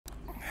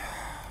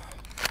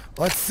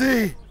Let's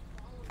see.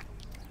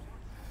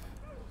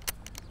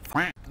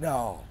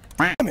 No.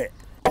 Damn it.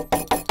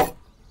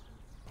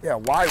 Yeah,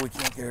 why we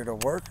can't get her to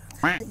work?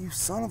 You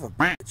son of a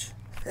bitch.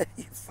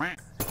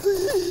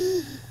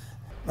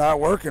 Not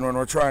working when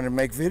we're trying to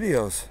make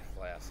videos.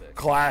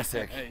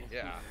 Classic.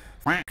 Yeah.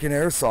 Fucking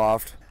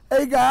airsoft.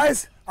 Hey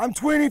guys, I'm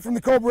Tweeny from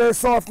the Cobra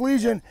Airsoft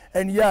Legion,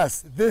 and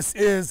yes, this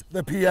is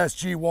the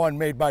PSG-1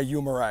 made by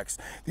Humorex.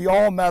 The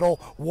all-metal,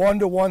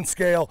 1-to-1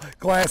 scale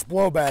glass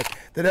blowback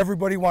that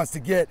everybody wants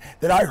to get,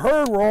 that I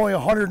heard were only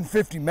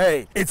 150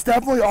 made. It's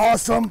definitely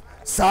awesome,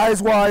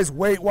 size-wise,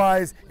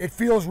 weight-wise. It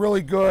feels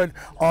really good.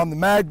 The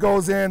mag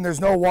goes in,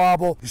 there's no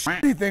wobble. The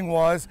shitty thing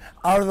was,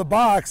 out of the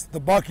box, the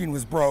bucking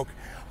was broke.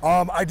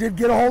 I did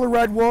get a hold of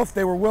Redwolf.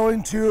 They were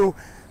willing to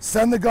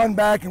send the gun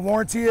back and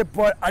warranty it,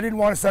 but I didn't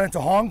want to send it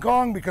to Hong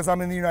Kong because I'm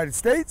in the United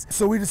States,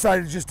 so we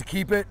decided just to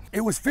keep it.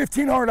 It was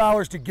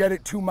 $1,500 to get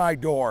it to my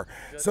door.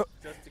 Just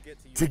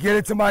to get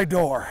it to my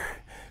door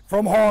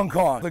from Hong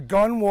Kong. The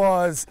gun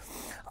was,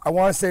 I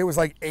want to say it was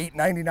like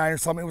 $8.99 or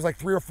something. It was like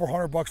 $300 or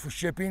 $400 for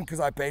shipping because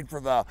I paid for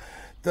the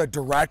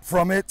direct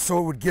from it, so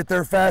it would get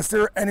there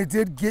faster, and it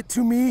did get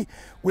to me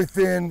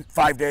within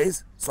 5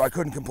 days, so I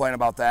couldn't complain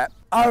about that.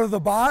 Out of the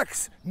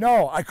box,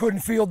 no, I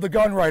couldn't field the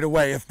gun right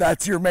away, if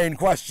that's your main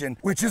question,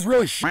 which is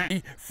really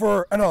shitty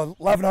for an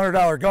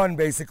 $1,100 gun,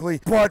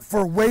 basically. But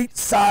for weight,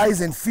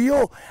 size, and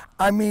feel,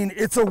 I mean,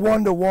 it's a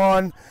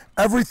 1-to-1.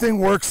 Everything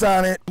works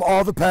on it.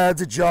 All the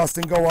pads adjust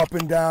and go up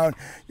and down.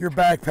 Your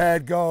back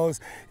pad goes.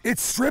 It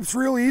strips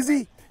real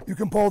easy. You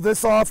can pull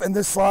this off and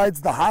this slides.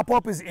 The hop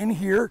up is in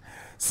here,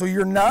 so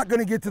you're not going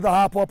to get to the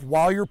hop up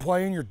while you're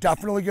playing. You're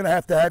definitely going to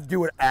have to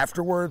do it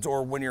afterwards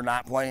or when you're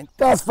not playing.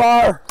 Thus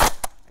far.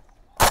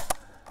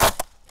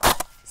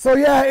 So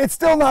yeah, it's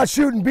still not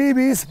shooting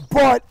BBs,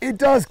 but it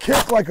does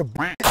kick like a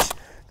bitch.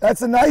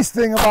 That's the nice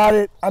thing about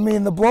it. I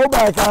mean, the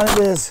blowback on it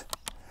is,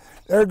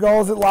 there it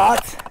goes, it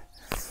locked.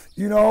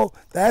 You know,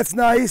 that's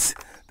nice.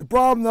 The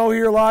problem though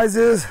here lies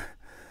is,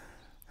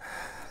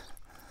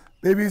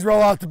 BBs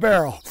roll out the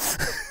barrel.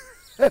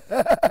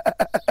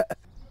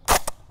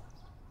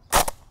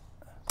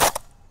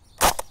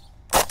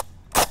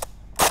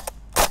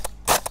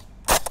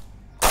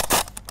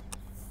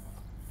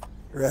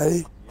 Ready?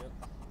 Yep.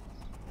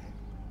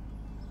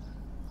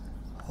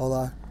 Hold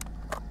on.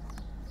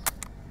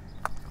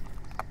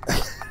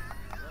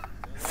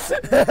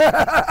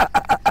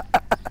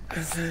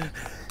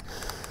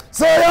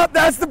 So yep,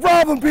 that's the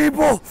problem,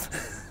 people.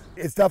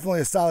 It's definitely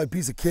a solid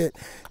piece of kit.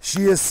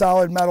 She is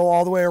solid metal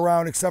all the way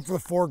around, except for the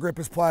foregrip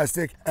is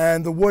plastic,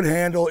 and the wood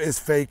handle is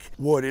fake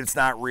wood. It's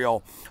not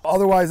real.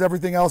 Otherwise,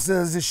 everything else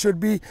is, it should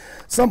be.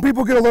 Some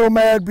people get a little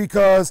mad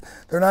because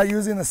they're not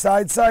using the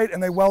side sight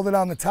and they weld it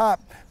on the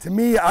top. To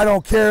me, I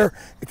don't care.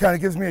 It kind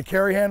of gives me a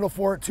carry handle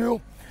for it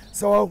too.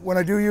 So when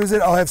I do use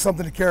it, I'll have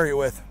something to carry it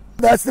with.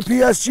 That's the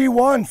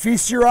PSG-1.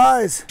 Feast your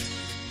eyes.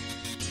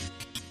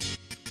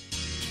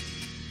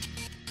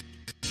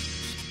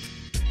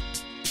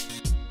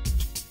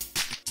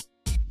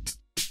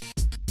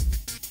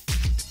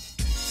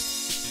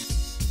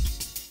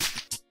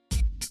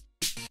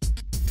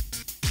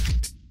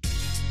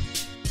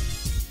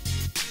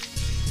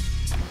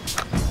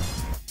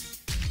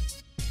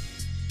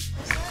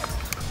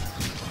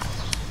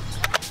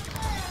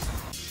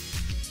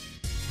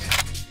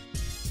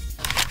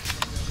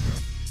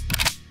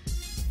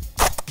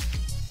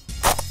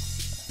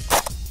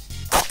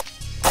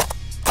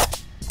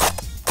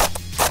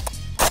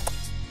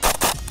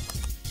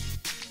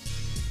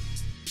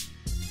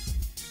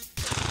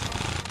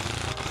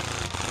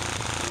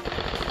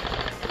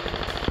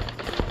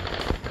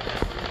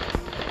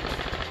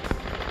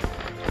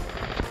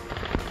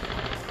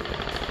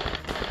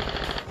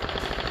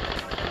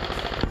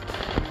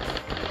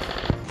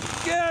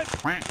 Get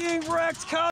King Rex